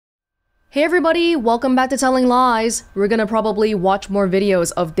Hey everybody, welcome back to Telling Lies. We're gonna probably watch more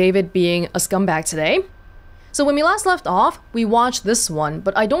videos of David being a scumbag today. So when we last left off, we watched this one,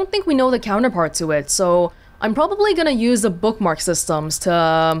 but I don't think we know the counterpart to it, so I'm probably gonna use the bookmark systems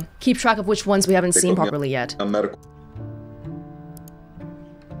to keep track of which ones we haven't seen properly yet.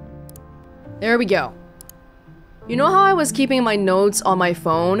 There we go. You know how I was keeping my notes on my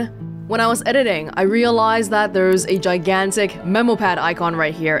phone? When I was editing, I realized that there's a gigantic memo pad icon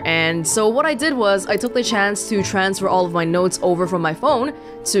right here, and so what I did was I took the chance to transfer all of my notes over from my phone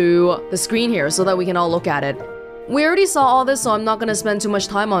to the screen here so that we can all look at it. We already saw all this, so I'm not gonna spend too much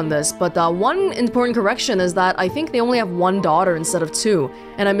time on this, but one important correction is that I think they only have one daughter instead of two,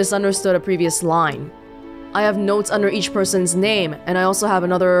 and I misunderstood a previous line. I have notes under each person's name, and I also have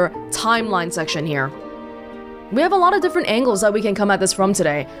another timeline section here. We have a lot of different angles that we can come at this from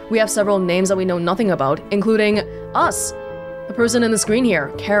today. We have several names that we know nothing about, including us. The person in the screen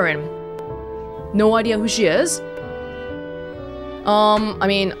here, Karen. No idea who she is? I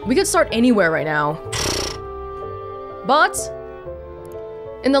mean, we could start anywhere right now. But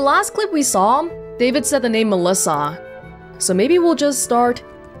in the last clip we saw, David said the name Melissa. So maybe we'll just start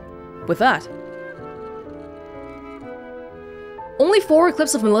with that. Only 4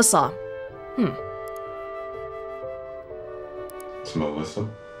 clips of Melissa. It's Melissa.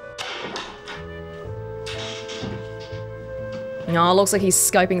 No, it looks like he's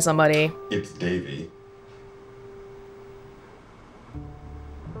Skyping somebody. It's Davey.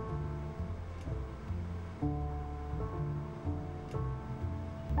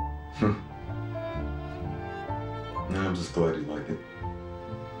 No, I'm just glad you like it.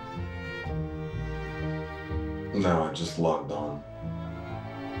 No, I just logged on.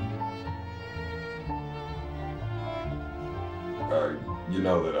 You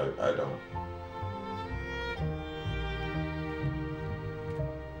know that I don't.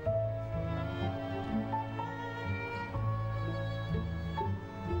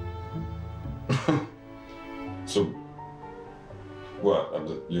 So, what?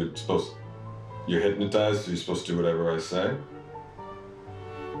 You're hypnotized, so you're supposed to do whatever I say?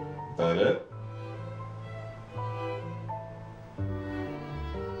 That it?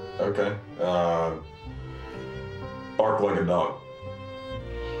 Okay. Bark like a dog.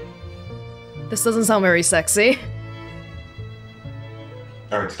 This doesn't sound very sexy.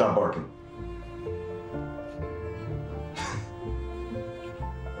 Alright, stop barking.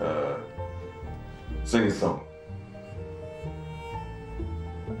 Sing a song.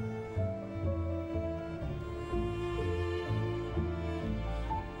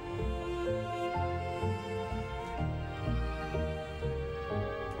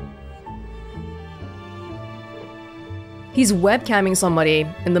 He's webcamming somebody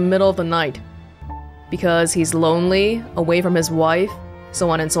in the middle of the night. Because he's lonely, away from his wife, so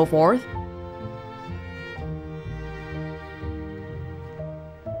on and so forth.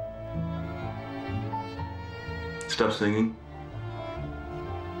 Stop singing.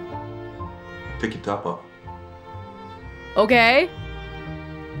 Take your top off. Okay.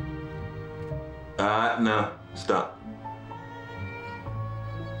 No. Stop.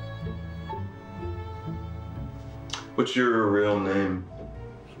 What's your real name?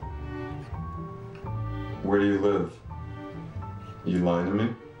 Where do you live? You lying to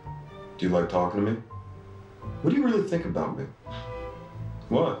me? Do you like talking to me? What do you really think about me?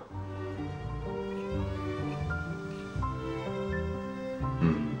 What?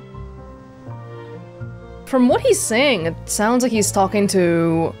 From what he's saying, it sounds like he's talking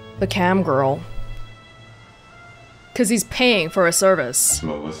to the cam girl. Because he's paying for a service.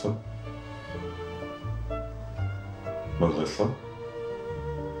 Melissa? Melissa?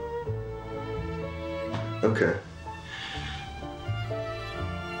 Okay.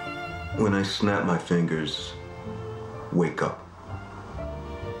 When I snap my fingers, wake up.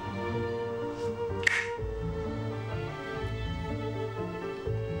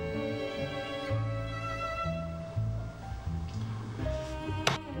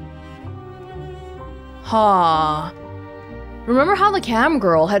 Ha. Remember how the cam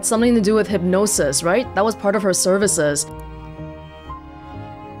girl had something to do with hypnosis, right? That was part of her services.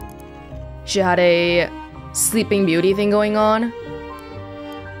 She had a Sleeping Beauty thing going on.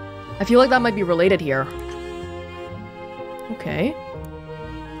 I feel like that might be related here. Okay.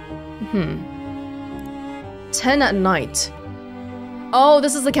 10 at night. Oh,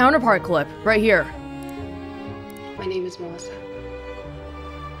 this is the counterpart clip, right here. My name is Melissa.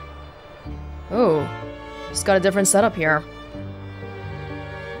 Oh, she's got a different setup here.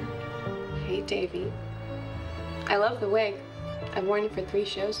 Hey, Davey. I love the wig. I've worn it for 3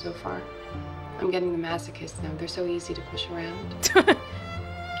 shows so far. I'm getting the masochist now. They're so easy to push around.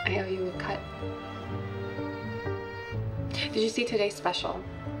 I owe you would cut. Did you see today's special?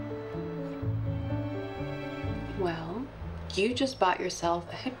 Well, you just bought yourself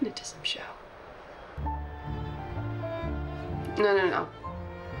a hypnotism show. No.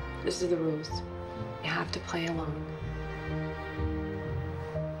 This is the rules. You have to play along.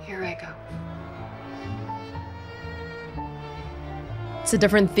 Here I go. It's a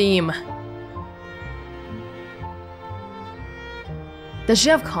different theme. Does she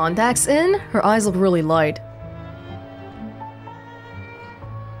have contacts in? Her eyes look really light.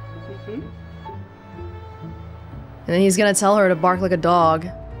 Mm-hmm. And then he's gonna tell her to bark like a dog.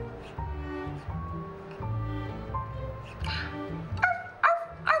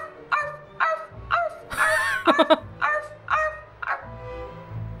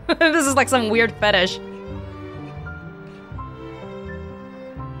 This is like some weird fetish.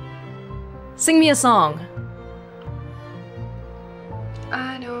 Sing me a song.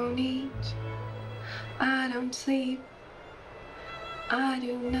 I don't eat, I don't sleep, I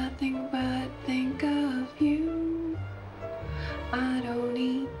do nothing but think of you. I don't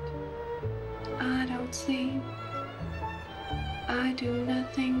eat, I don't sleep, I do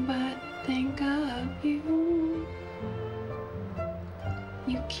nothing but think of you.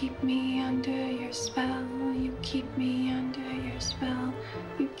 You keep me under your spell, you keep me under your spell,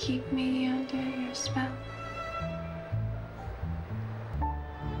 you keep me under your spell.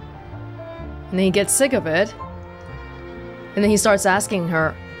 And then he gets sick of it. And then he starts asking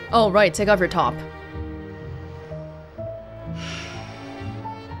her, oh right, take off your top.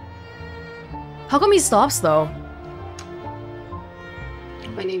 How come he stops though?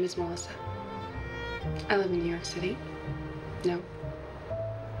 My name is Melissa. I live in New York City. No.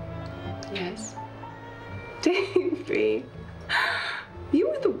 Yes. Davey, you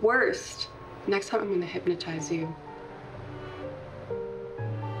were the worst. Next time I'm gonna hypnotize you.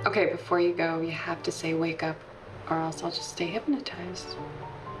 Okay, before you go, you have to say wake up, or else I'll just stay hypnotized.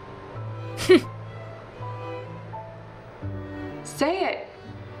 Say it!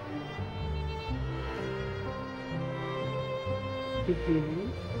 Mm-hmm.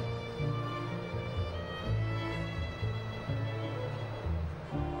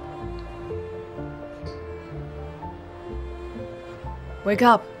 Wake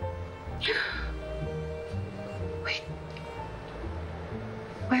up. Wait.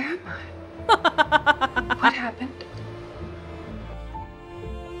 Where am I? What happened?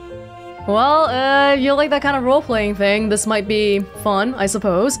 Well, you like that kind of role-playing thing, this might be fun, I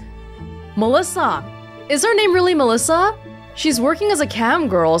suppose. Melissa! Is her name really Melissa? She's working as a cam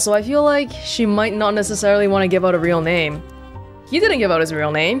girl, so I feel like she might not necessarily want to give out a real name. He didn't give out his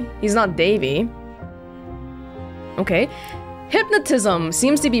real name. He's not Davey. Okay. Hypnotism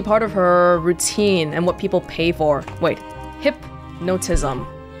seems to be part of her routine and what people pay for. Wait, hypnotism.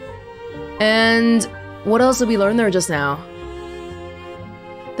 And what else did we learn there just now?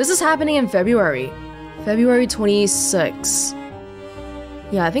 This is happening in February. February 26.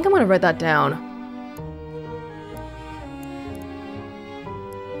 Yeah, I think I'm gonna write that down.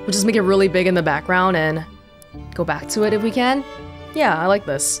 We'll just make it really big in the background and go back to it if we can. Yeah, I like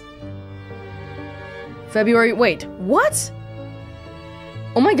this. February, wait, what?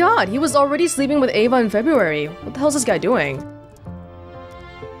 Oh my god, he was already sleeping with Ava in February. What the hell is this guy doing?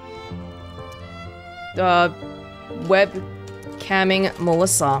 Webcamming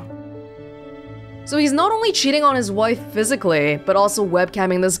Melissa. So he's not only cheating on his wife physically, but also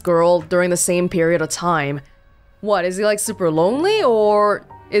webcamming this girl during the same period of time. What, is he like super lonely, or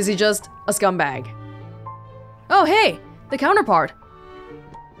is he just a scumbag? Oh hey, the counterpart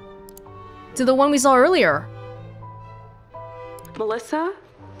to the one we saw earlier. Melissa?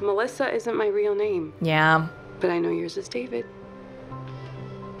 Melissa isn't my real name. Yeah. But I know yours is David.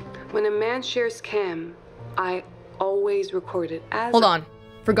 When a man shares cam, I always record it as— Hold on.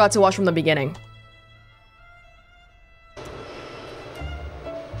 Forgot to watch from the beginning.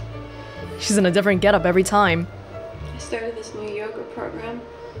 She's in a different getup every time. I started this new yoga program,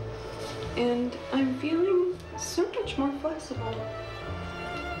 and I'm feeling so much more flexible.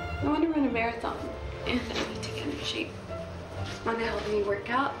 I want to run a marathon, and I need to get in shape. Want to help me work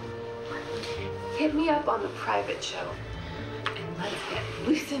out? Hit me up on the private show, and let's get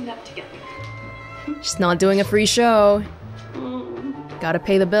loosened up together. She's not doing a free show. Gotta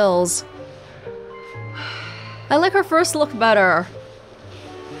pay the bills. I like her first look better.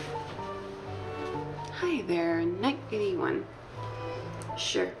 Hi there, Night 81.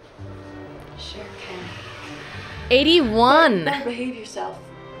 Sure can. 81! Better behave yourself.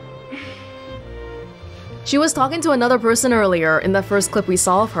 She was talking to another person earlier in the first clip we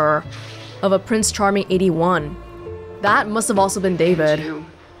saw of her, of a Prince Charming 81. That must have also been David.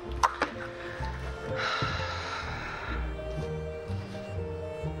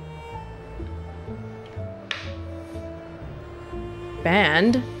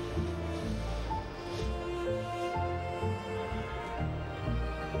 band.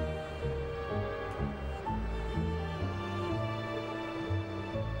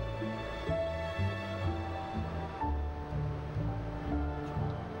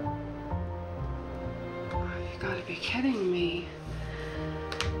 You gotta be kidding me.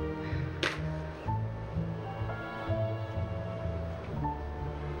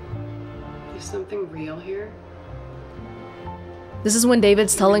 Is something real here? This is when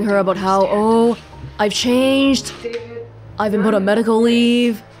David's telling her about how, oh, I've changed. David, I've been put on medical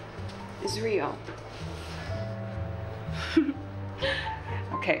leave. is real.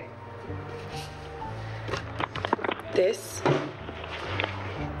 Okay. This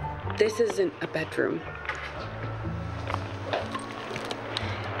isn't a bedroom.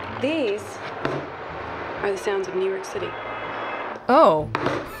 These are the sounds of New York City. Oh.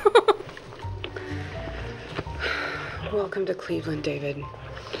 Welcome to Cleveland, David.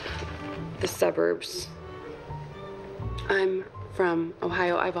 The suburbs. I'm from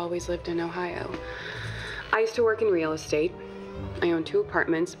Ohio. I've always lived in Ohio. I used to work in real estate. I own 2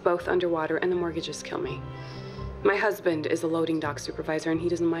 apartments, both underwater, and the mortgages kill me. My husband is a loading dock supervisor, and he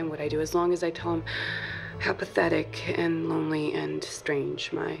doesn't mind what I do as long as I tell him how pathetic and lonely and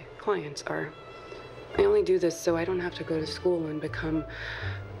strange my clients are. I only do this so I don't have to go to school and become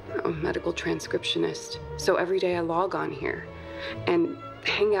a medical transcriptionist. So every day I log on here and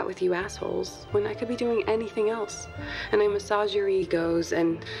hang out with you assholes when I could be doing anything else. And I massage your egos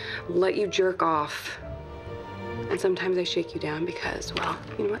and let you jerk off. And sometimes I shake you down because, well,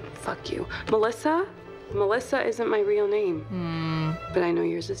 you know what? Fuck you. Melissa? Melissa isn't my real name. But I know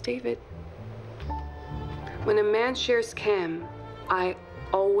yours is David. When a man shares cam, I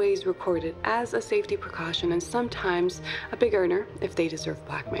always record it as a safety precaution and sometimes a big earner if they deserve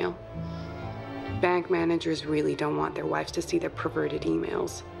blackmail. Bank managers really don't want their wives to see their perverted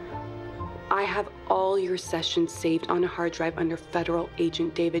emails. I have all your sessions saved on a hard drive under federal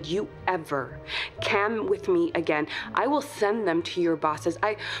agent David. You ever cam with me again, I will send them to your bosses.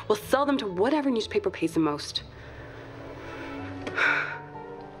 I will sell them to whatever newspaper pays the most.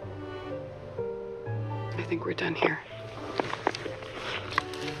 I think we're done here.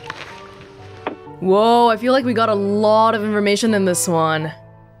 Whoa, I feel like we got a lot of information in this one.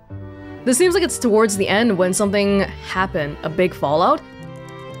 This seems like it's towards the end when something happened, a big fallout.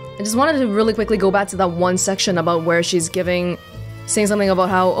 I just wanted to really quickly go back to that one section about where she's saying something about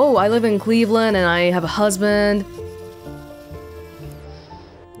how, oh, I live in Cleveland and I have a husband.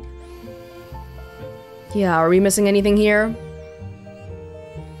 Yeah, are we missing anything here?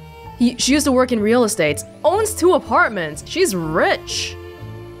 She used to work in real estate, owns 2 apartments, she's rich.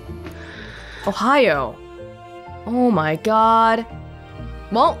 Ohio. Oh my god.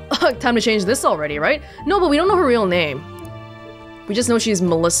 Well, time to change this already, right? No, but we don't know her real name. We just know she's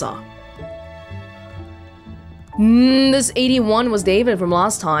Melissa. This 81 was David from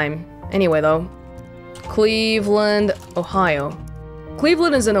last time. Anyway, though. Cleveland, Ohio.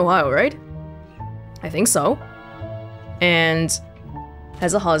 Cleveland is in Ohio, right? I think so. And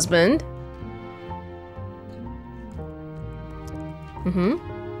has a husband.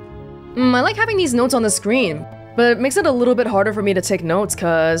 I like having these notes on the screen, but it makes it a little bit harder for me to take notes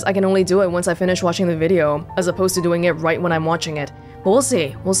because I can only do it once I finish watching the video, as opposed to doing it right when I'm watching it. But we'll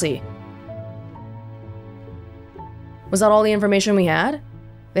see, we'll see. Was that all the information we had?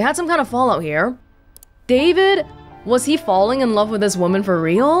 They had some kind of fallout here. David? Was he falling in love with this woman for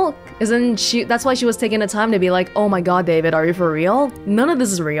real? Isn't she? That's why she was taking the time to be like, oh my god, David, are you for real? None of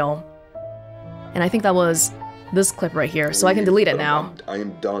this is real. And I think that was this clip right here, so I can delete it now. I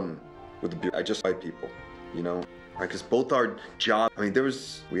am done with the I just fight people, you know? Because both our jobs, I mean,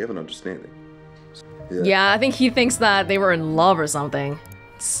 we have an understanding. Yeah, I think he thinks that they were in love or something.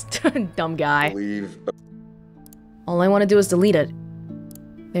 Dumb guy. All I want to do is delete it.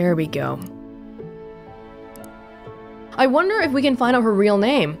 There we go. I wonder if we can find out her real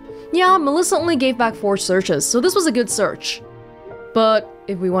name. Yeah, Melissa only gave back 4 searches, so this was a good search. But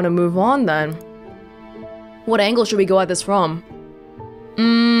if we want to move on then, what angle should we go at this from?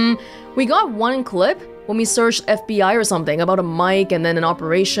 We got one clip when we searched FBI or something about a mic and then an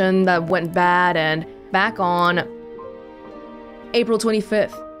operation that went bad, and back on April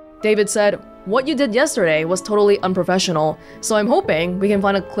 25th, David said, what you did yesterday was totally unprofessional, so I'm hoping we can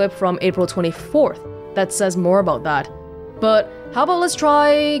find a clip from April 24th that says more about that. But how about let's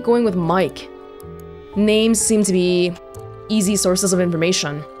try going with Mike? Names seem to be easy sources of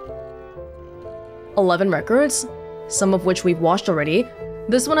information. 11 records, some of which we've watched already.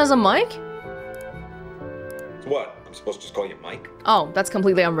 This one has a mic? What? I'm supposed to just call you Mike? Oh, that's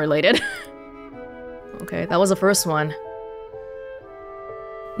completely unrelated. Okay, that was the first one.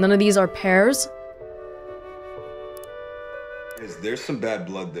 None of these are pairs? There's some bad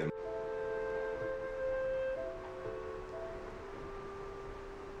blood there.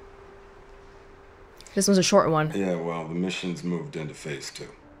 This one's a short one. Yeah, well, the mission's moved into phase 2.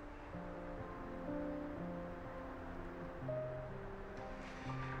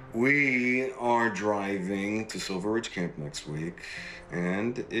 We are driving to Silver Ridge Camp next week,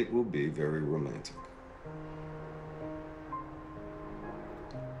 and it will be very romantic.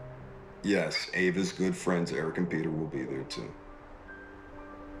 Yes, Ava's good friends, Eric and Peter, will be there too.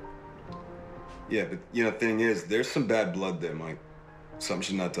 Yeah, but you know, thing is, there's some bad blood there, Mike. Something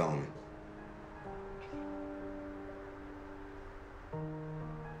she's not telling me.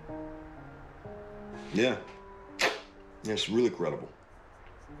 Yeah. Yeah, she's really credible.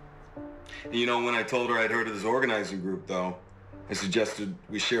 And you know, when I told her I'd heard of this organizing group, though, I suggested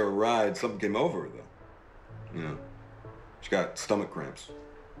we share a ride. Something came over her, though. You know, she got stomach cramps.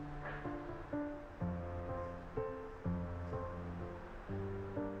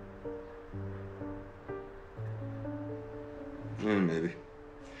 Maybe.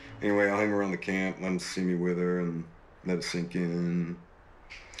 Anyway, I'll hang around the camp, let them see me with her, and let it sink in.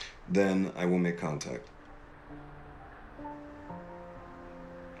 Then I will make contact.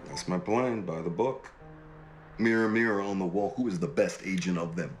 That's my plan, by the book. Mirror, mirror on the wall, who is the best agent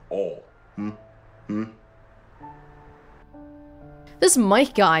of them all? This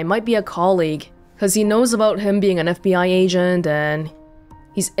Mike guy might be a colleague, because he knows about him being an FBI agent and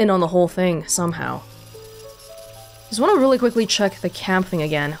he's in on the whole thing somehow. Just want to really quickly check the camp thing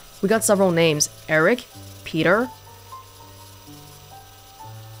again. We got several names. Eric, Peter.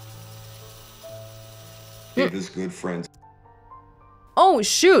 Ava's good friends. Oh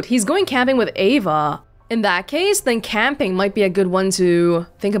shoot, he's going camping with Ava. In that case, then camping might be a good one to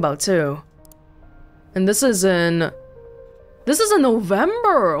think about too. And this is in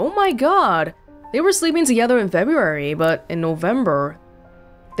November. Oh my god. They were sleeping together in February, but in November,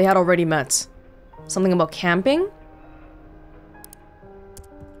 they had already met. Something about camping?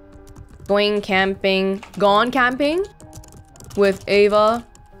 Going camping, gone camping with Ava,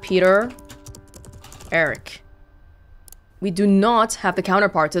 Peter, Eric. We do not have the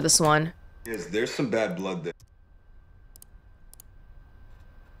counterpart to this one. Yes, there's some bad blood there.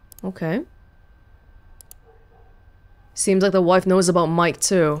 Okay. Seems like the wife knows about Mike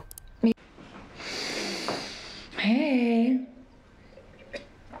too. Hey.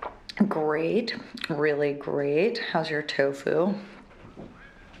 Great. Really great. How's your tofu?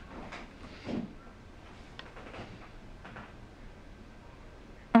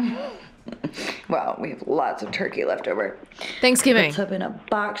 Well, we have lots of turkey left over. Thanksgiving. Let's open a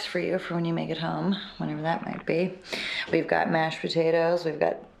box for you for when you make it home, whenever that might be. We've got mashed potatoes. We've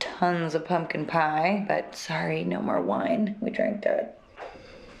got tons of pumpkin pie, but sorry, no more wine. We drank that.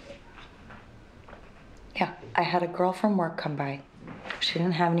 Yeah, I had a girl from work come by. She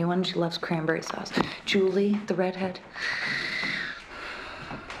didn't have anyone. She loves cranberry sauce. Julie, the redhead.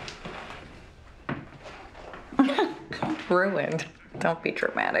 Ruined. Don't be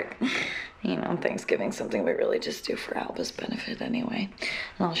dramatic. You know, Thanksgiving's something we really just do for Alba's benefit anyway.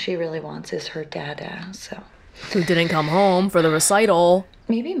 And all she really wants is her dada, so. Who didn't come home for the recital.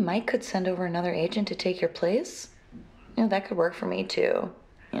 Maybe Mike could send over another agent to take your place? You know, that could work for me too.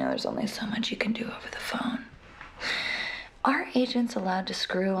 You know, there's only so much you can do over the phone. Are agents allowed to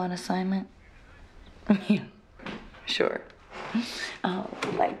screw on assignment? Yeah, sure. Oh,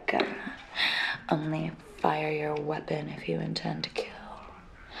 like, only fire your weapon if you intend to kill.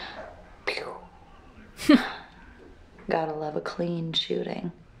 Pew. Gotta love a clean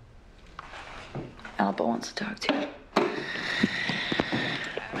shooting. Alba wants to talk to you.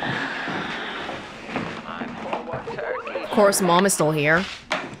 Of course, Mom is still here.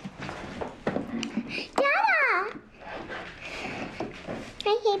 Dada!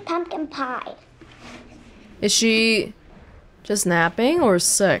 I hate pumpkin pie. Is she just napping or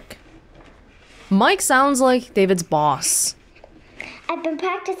sick? Mike sounds like David's boss. I've been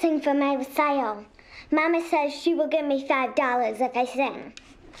practicing for my recital. Mama says she will give me $5 if I sing.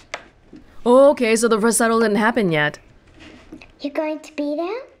 Oh, okay, so the recital didn't happen yet. You're going to be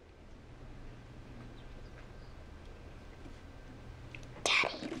there?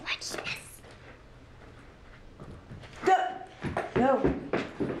 Daddy, watch this. No.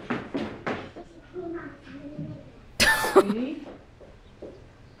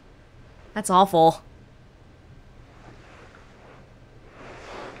 That's awful.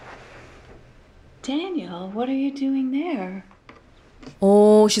 Daniel, what are you doing there?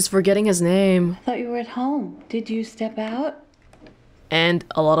 Oh, she's forgetting his name. I thought you were at home. Did you step out? And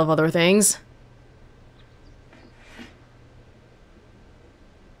a lot of other things.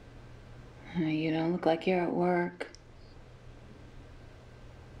 You don't look like you're at work.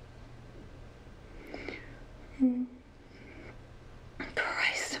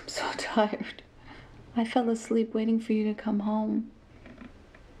 Christ, I'm so tired. I fell asleep waiting for you to come home.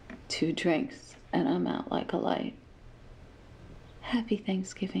 2 drinks, and I'm out like a light. Happy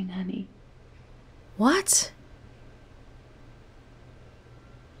Thanksgiving, honey. What?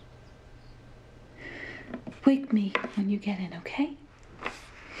 Wake me when you get in, okay?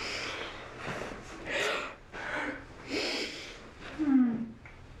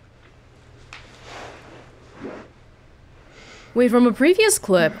 Wait, from a previous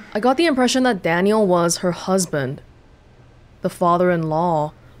clip, I got the impression that Daniel was her husband. The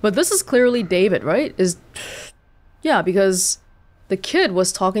father-in-law. But this is clearly David, right? Yeah, because the kid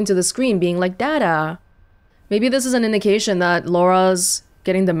was talking to the screen being like, Dada. Maybe this is an indication that Laura's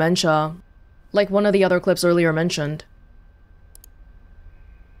getting dementia, like one of the other clips earlier mentioned.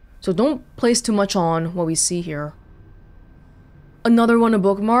 So don't place too much on what we see here. Another one to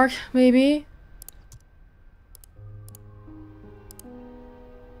bookmark, maybe?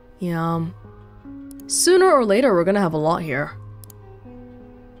 Yeah. Sooner or later, we're gonna have a lot here.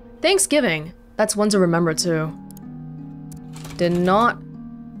 Thanksgiving. That's one to remember too. Did not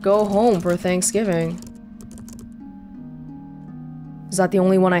go home for Thanksgiving. Is that the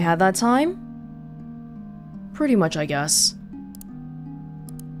only one I had that time? Pretty much, I guess.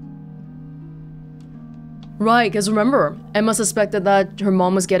 Right, because remember, Emma suspected that her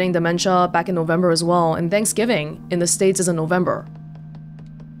mom was getting dementia back in November as well, and Thanksgiving in the States is in November.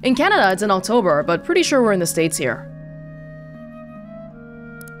 In Canada, it's in October, but pretty sure we're in the States here.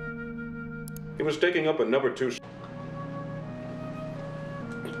 He was taking up a number 2.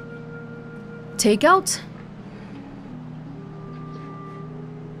 Takeout?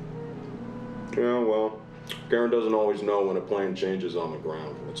 Yeah, well, Karen doesn't always know when a plane changes on the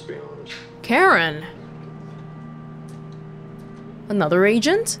ground, let's be honest. Karen? Another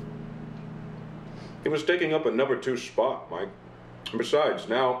agent? He was taking up a number 2 spot, Mike. And besides,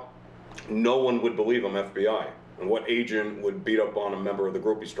 now, no one would believe I'm FBI. And what agent would beat up on a member of the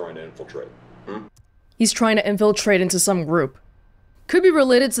group he's trying to infiltrate? He's trying to infiltrate into some group. Could be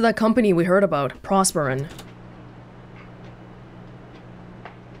related to that company we heard about, Prosperin.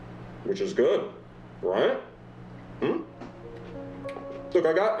 Which is good, right? Look,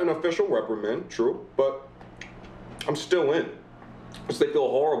 I got an official reprimand, true, but I'm still in. Because they feel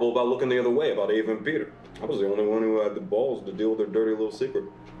horrible about looking the other way about Ava and Peter. I was the only one who had the balls to deal with their dirty little secret.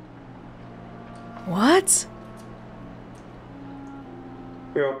 What?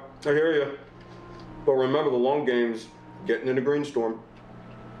 Yeah, I hear you. But remember, the long game's getting into Greenstorm.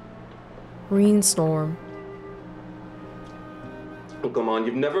 Greenstorm. Oh, come on,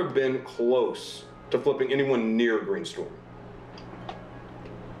 you've never been close to flipping anyone near Greenstorm.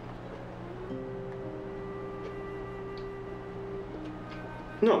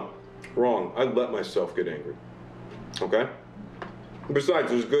 No, wrong. I let myself get angry. Okay? Besides,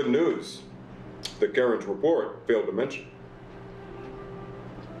 there's good news that Karen's report failed to mention.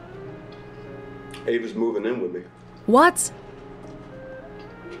 Ava's moving in with me. What?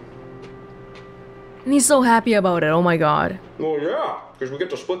 And he's so happy about it, oh my god. Well, yeah, because we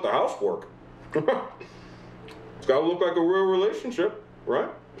get to split the housework. It's gotta look like a real relationship, right?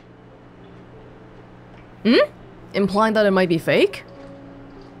 Implying that it might be fake?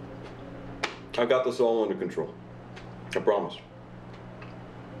 I got this all under control. I promise.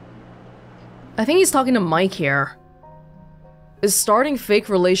 I think he's talking to Mike here. Is starting fake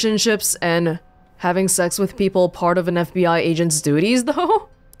relationships and having sex with people part of an FBI agent's duties, though?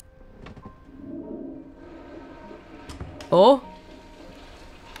 Oh?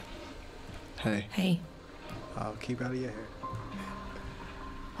 Hey. Hey. I'll keep out of your hair.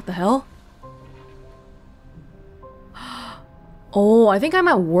 What the hell? Oh, I think I'm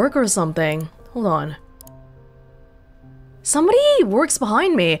at work or something. Hold on. Somebody works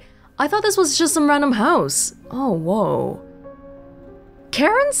behind me. I thought this was just some random house. Oh, whoa.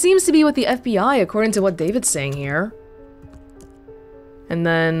 Karen seems to be with the FBI according to what David's saying here. And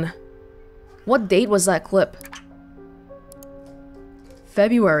then... what date was that clip?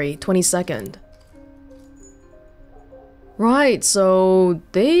 February 22nd. Right, so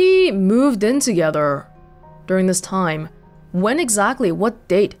they moved in together during this time. When exactly? What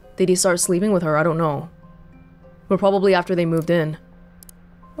date did he start sleeping with her? I don't know. But probably after they moved in.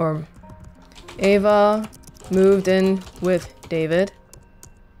 Or Ava moved in with David,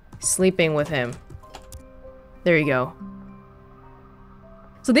 sleeping with him. There you go.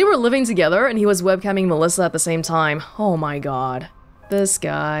 So they were living together and he was webcamming Melissa at the same time. Oh my god. This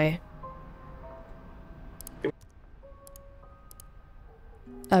guy.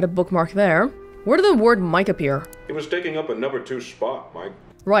 Add a bookmark there. Where did the word Mike appear? He was taking up a number 2 spot, Mike.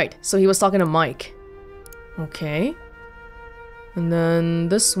 Right, so he was talking to Mike. Okay. And then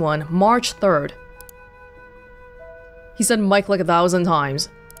this one, March 3rd. He said Mike like 1,000 times.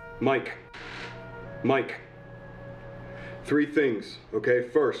 Mike. 3 things, okay?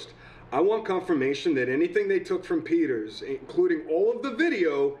 First, I want confirmation that anything they took from Peters, including all of the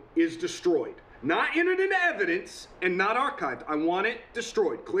video, is destroyed. Not entered into evidence and not archived. I want it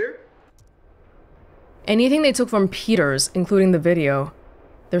destroyed. Clear? Anything they took from Peters, including the video.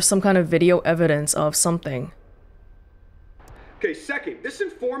 There's some kind of video evidence of something. Okay, second, this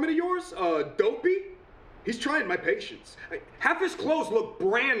informant of yours, Dopey, he's trying my patience. Half his clothes look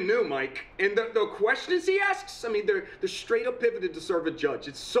brand new, Mike. And the questions he asks, I mean, they're straight up pivoted to serve a judge.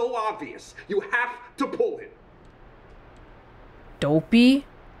 It's so obvious. You have to pull him. Dopey?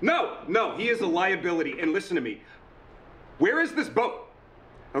 No, he is a liability. And listen to me. Where is this boat?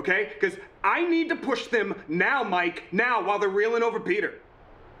 Okay? Because I need to push them now, Mike. Now, while they're reeling over Peter.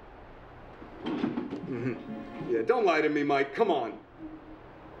 Yeah, don't lie to me, Mike. Come on.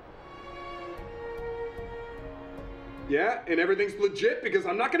 Yeah, and everything's legit because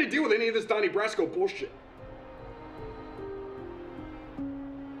I'm not going to deal with any of this Donnie Brasco bullshit.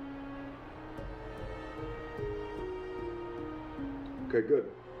 Okay, good.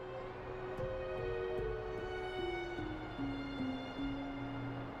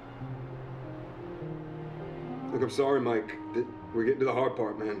 Look, I'm sorry, Mike. We're getting to the hard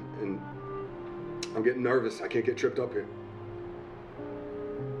part, man, and I'm getting nervous. I can't get tripped up here.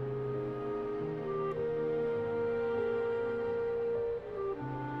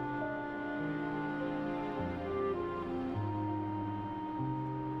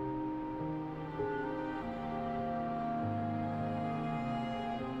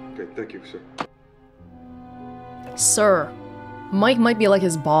 Okay, thank you, sir. Sir. Mike might be like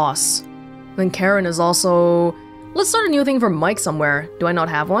his boss. Then Karen is also... Let's start a new thing for Mike somewhere. Do I not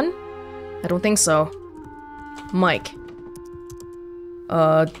have one? I don't think so. Mike.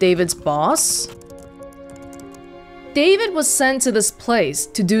 David's boss? David was sent to this place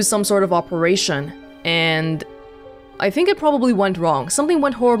to do some sort of operation, and I think it probably went wrong. Something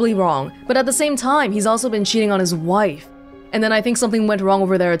went horribly wrong, but at the same time, he's also been cheating on his wife. And then I think something went wrong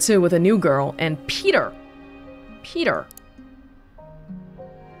over there too with a new girl, and Peter. Peter.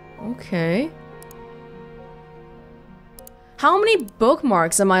 Okay. How many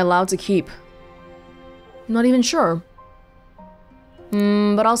bookmarks am I allowed to keep? I'm not even sure.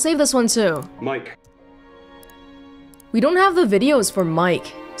 But I'll save this one too. Mike. We don't have the videos for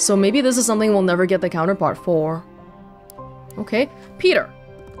Mike, so maybe this is something we'll never get the counterpart for. Okay, Peter.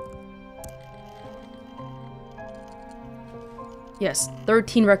 Yes,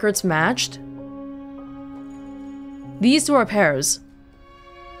 13 records matched. These two are pairs.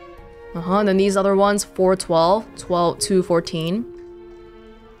 And then these other ones, 4, 12, 12, 2, 14.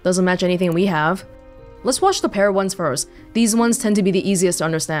 Doesn't match anything we have. Let's watch the pair ones first. These ones tend to be the easiest to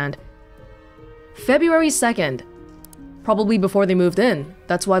understand. February 2nd. Probably before they moved in.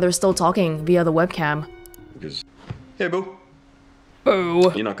 That's why they're still talking via the webcam. Because... Hey, Boo.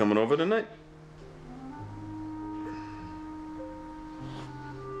 Boo. You not coming over tonight?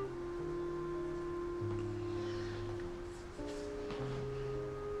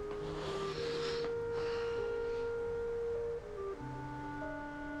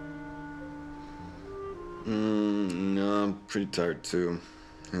 No, I'm pretty tired too.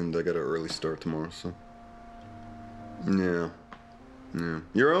 And I got an early start tomorrow, so... Yeah.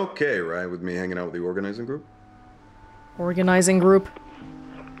 You're okay, right, with me hanging out with the organizing group? Organizing group?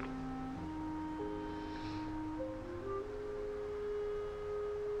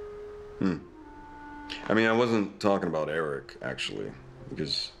 I mean, I wasn't talking about Eric, actually.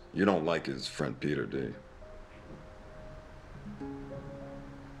 Because you don't like his friend Peter, do you?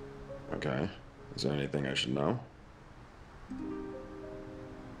 Okay. Is there anything I should know?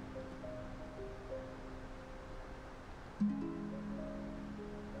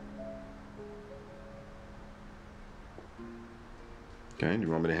 Okay, do you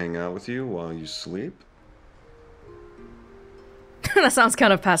want me to hang out with you while you sleep? That sounds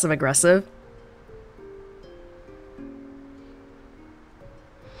kind of passive-aggressive.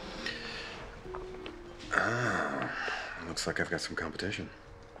 Looks like I've got some competition.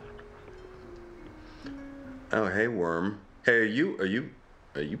 Oh, hey, Worm. Hey, are you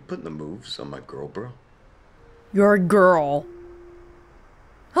putting the moves on my girl, bro? Your girl.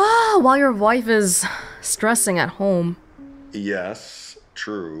 While your wife is stressing at home. Yes,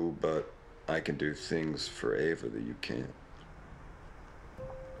 true, but I can do things for Ava that you can't.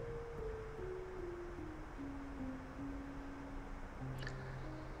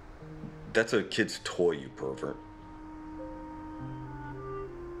 That's a kid's toy, you pervert.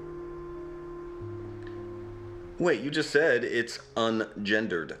 Wait, you just said it's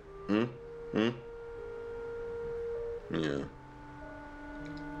ungendered. Hmm? Yeah.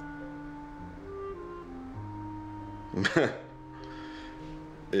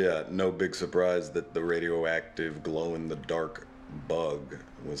 Yeah, no big surprise that the radioactive glow-in-the-dark bug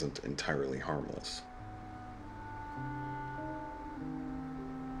wasn't entirely harmless.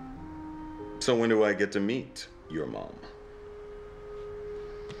 So when do I get to meet your mom?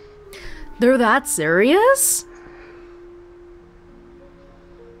 They're that serious?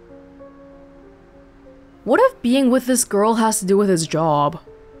 What if being with this girl has to do with his job?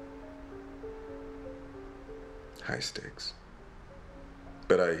 High stakes.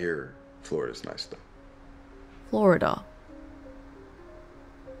 But I hear Florida's nice though. Florida.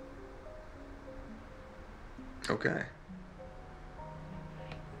 Okay.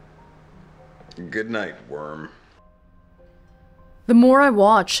 Good night, worm. The more I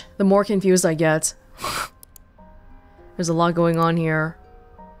watch, the more confused I get. There's a lot going on here.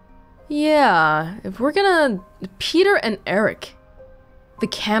 Yeah, if we're gonna... Peter and Eric. The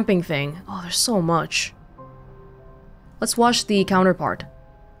camping thing. Oh, there's so much. Let's watch the counterpart.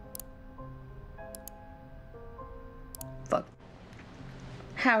 Fuck.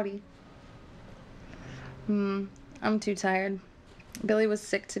 Howdy. I'm too tired. Billy was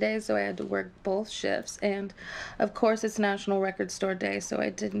sick today, so I had to work both shifts, and of course it's National Record Store Day, so I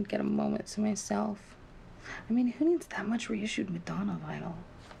didn't get a moment to myself. I mean, who needs that much reissued Madonna vinyl?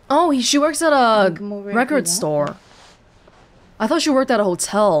 Oh, she works at a record store. I thought she worked at a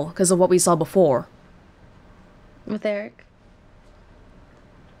hotel because of what we saw before. With Eric?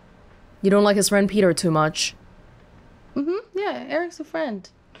 You don't like his friend Peter too much. Yeah, Eric's a friend.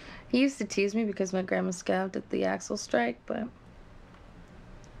 He used to tease me because my grandma scalped at the Axel strike, but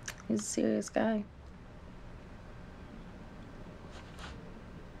he's a serious guy.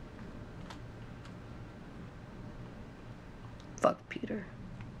 Fuck Peter.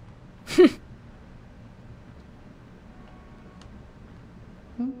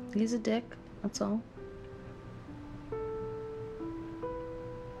 He's a dick, that's all.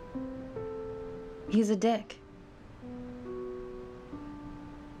 He's a dick.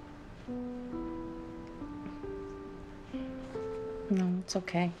 No, it's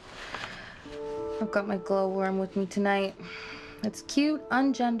okay. I've got my glowworm with me tonight. It's cute,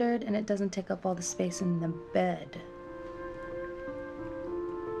 ungendered, and it doesn't take up all the space in the bed.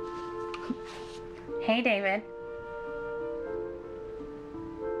 Hey, David.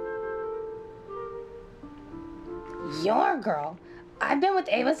 Your girl? I've been with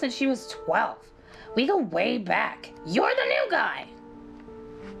Ava since she was 12. We go way back. You're the new guy.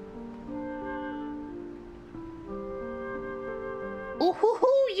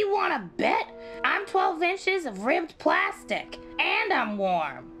 Ooh, you want to bet? I'm 12 inches of ribbed plastic, and I'm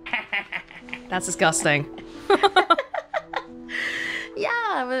warm. That's disgusting.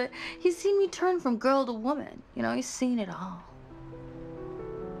 Yeah, but he's seen me turn from girl to woman. You know, he's seen it all.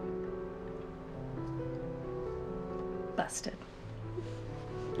 Busted.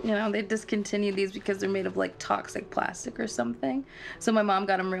 You know, they discontinued these because they're made of, like, toxic plastic or something. So my mom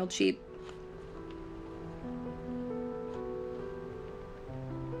got them real cheap.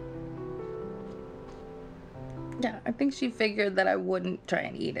 Yeah, I think she figured that I wouldn't try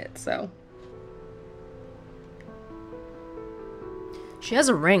and eat it, so. She has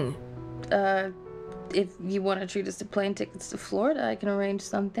a ring. If you want to treat us to plane tickets to Florida, I can arrange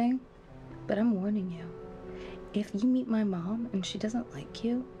something. But I'm warning you. If you meet my mom and she doesn't like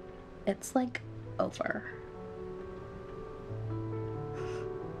you, it's like over.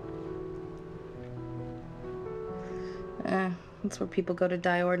 That's where people go to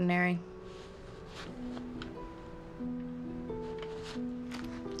die ordinary.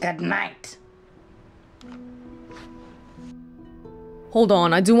 Good night. Hold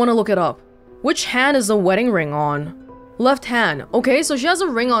on, I do want to look it up. Which hand is the wedding ring on? Left hand. Okay, so she has a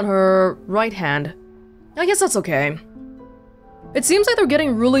ring on her right hand. I guess that's okay. It seems like they're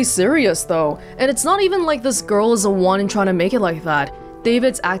getting really serious though, and it's not even like this girl is the one trying to make it like that.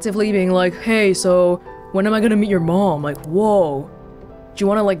 David's actively being like, hey, so when am I gonna meet your mom? Like, whoa. Do you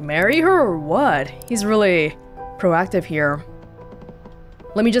want to like marry her or what? He's really proactive here.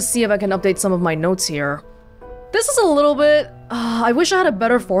 Let me just see if I can update some of my notes here. This is a little bit... I wish I had a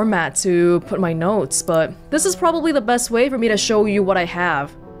better format to put my notes, but this is probably the best way for me to show you what I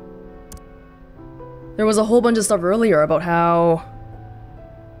have. There was a whole bunch of stuff earlier about how...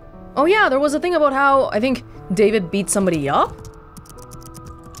 Oh yeah, there was a thing about how, I think, David beat somebody up?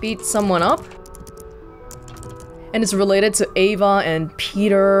 Beat someone up? And it's related to Ava and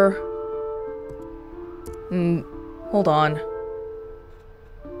Peter. Hold on.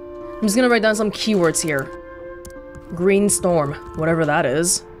 I'm just gonna write down some keywords here. Green storm, whatever that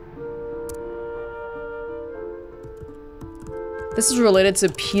is. This is related to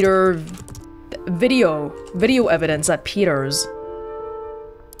Peter video evidence at Peter's.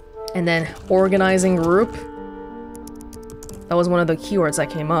 And then organizing group. That was one of the keywords that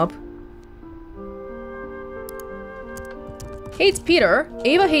came up. Hates Peter.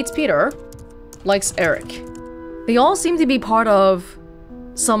 Ava hates Peter. Likes Eric. They all seem to be part of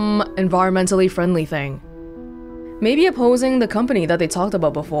some environmentally friendly thing. Maybe opposing the company that they talked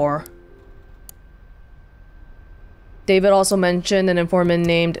about before. David also mentioned an informant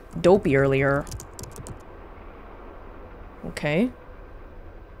named Dopey earlier. Okay.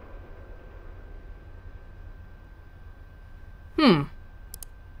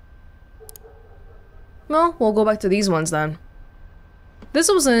 Well, we'll go back to these ones then. This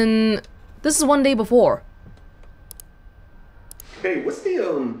is one day before. Hey, what's the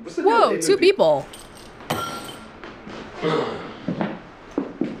Whoa, two people.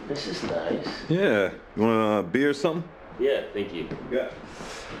 This is nice. Yeah. You want a beer or something? Yeah, thank you. Yeah.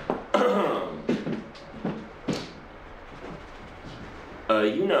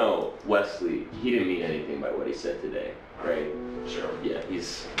 You know, Wesley, he didn't mean anything by what he said today, right? Sure. Yeah,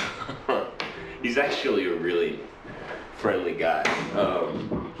 he's he's actually a really friendly guy.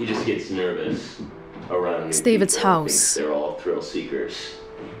 He just gets nervous around It's David's people. house. Thinks they're all thrill seekers.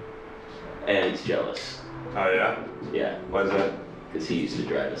 And he's jealous. Oh, yeah? Yeah. Why's that? Because he used to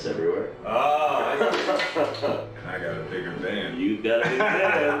drive us everywhere. Oh, I got a bigger van. You got a big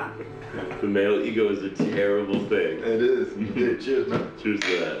van. The male ego is a terrible thing. It is. Yeah, cheers, man. Cheers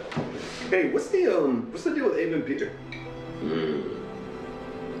to that. Hey, what's the deal with Ava and Peter?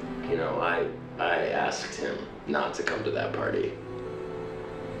 You know, I asked him not to come to that party.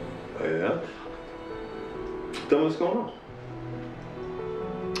 Oh, yeah? Tell me what's going on.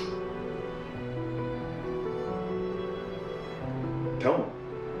 Tell me.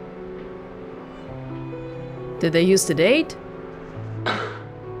 Did they used to date?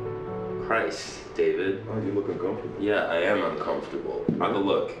 Christ, David. Oh, you look uncomfortable. Yeah, I am uncomfortable. But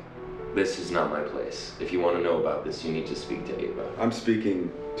look, this is not my place. If you want to know about this, you need to speak to Ava. I'm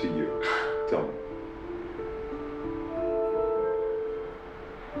speaking to you. Tell me.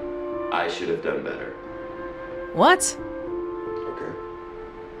 I should have done better. What? Okay.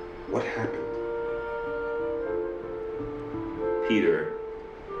 What happened? Peter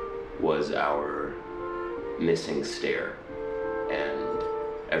was our missing stare, and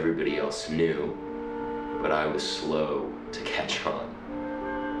everybody else knew, but I was slow to catch on.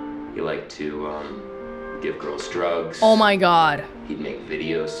 He liked to give girls drugs. Oh my god. He'd make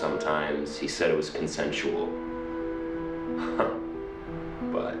videos sometimes. He said it was consensual.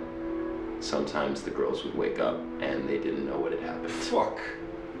 But sometimes the girls would wake up and they didn't know what had happened. Fuck,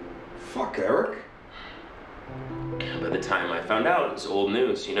 Eric. By the time I found out, it was old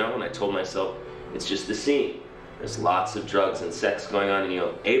news, you know, and I told myself, it's just the scene. There's lots of drugs and sex going on, and you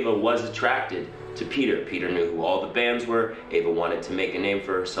know, Ava was attracted to Peter. Peter knew who all the bands were. Ava wanted to make a name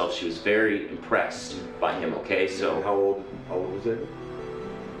for herself. She was very impressed by him, okay? So How old was Ava?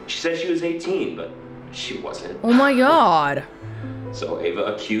 she said she was 18, but she wasn't. Oh my god. So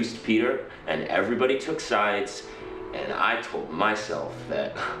Ava accused Peter, and everybody took sides, and I told myself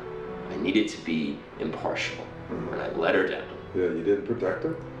that I needed to be impartial, and I let her down. Yeah, you didn't protect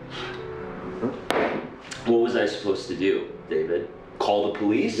her? What was I supposed to do, David? Call the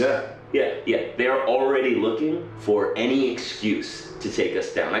police? Yeah. Yeah. They're already looking for any excuse to take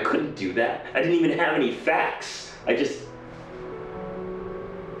us down. I couldn't do that. I didn't even have any facts.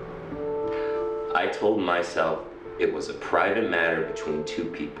 I told myself it was a private matter between two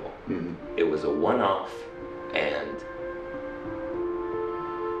people. Mm-hmm. It was a one-off, and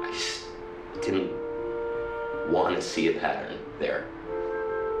I just didn't want to see a pattern there.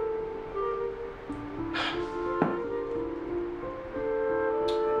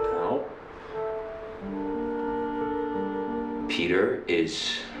 Now, Peter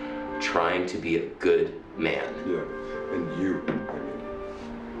is trying to be a good man. Yeah, and you, I mean.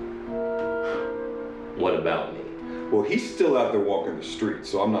 What about me? Well, he's still out there walking the streets,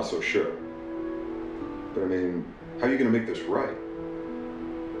 so I'm not so sure. But I mean, how are you gonna make this right?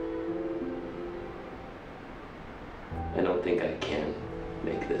 I don't think I can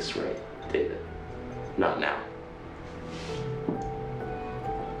make this right, David. Not now.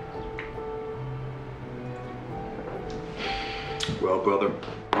 Well, brother,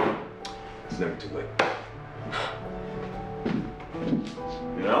 it's never too late.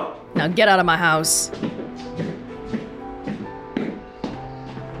 You know? Now get out of my house.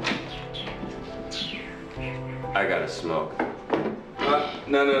 I gotta smoke.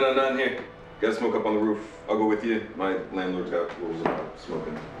 No, not in here. Gotta smoke up on the roof. I'll go with you. My landlord's got rules about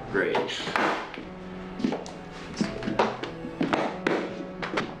smoking. Great.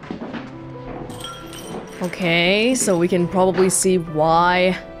 Okay, so we can probably see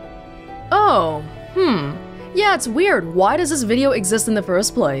why. Oh, yeah, it's weird. Why does this video exist in the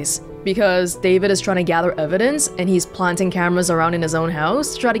first place? Because David is trying to gather evidence and he's planting cameras around in his own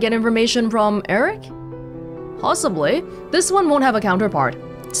house to try to get information from Eric? Possibly. This one won't have a counterpart.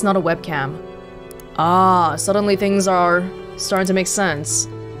 It's not a webcam. Ah, suddenly things are starting to make sense.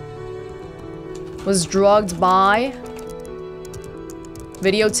 Was drugged by...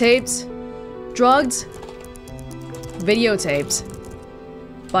 Videotaped? Drugged?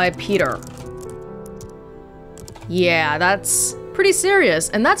 Videotaped. By Peter. Yeah, that's pretty serious.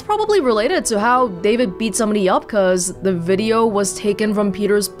 And that's probably related to how David beat somebody up because the video was taken from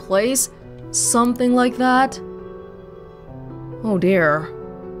Peter's place. Something like that. Oh dear.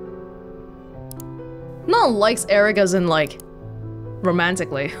 Not likes Eric as in like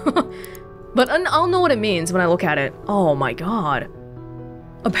romantically. But I'll know what it means when I look at it. Oh my god.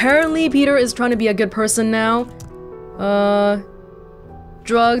 Apparently Peter is trying to be a good person now.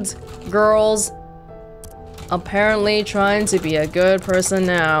 Drugged, girls. Apparently trying to be a good person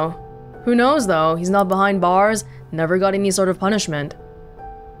now. Who knows though, he's not behind bars, never got any sort of punishment.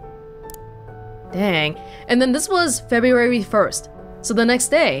 Dang. And then this was February 1st. So the next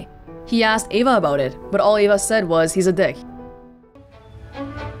day, he asked Ava about it, but all Ava said was he's a dick.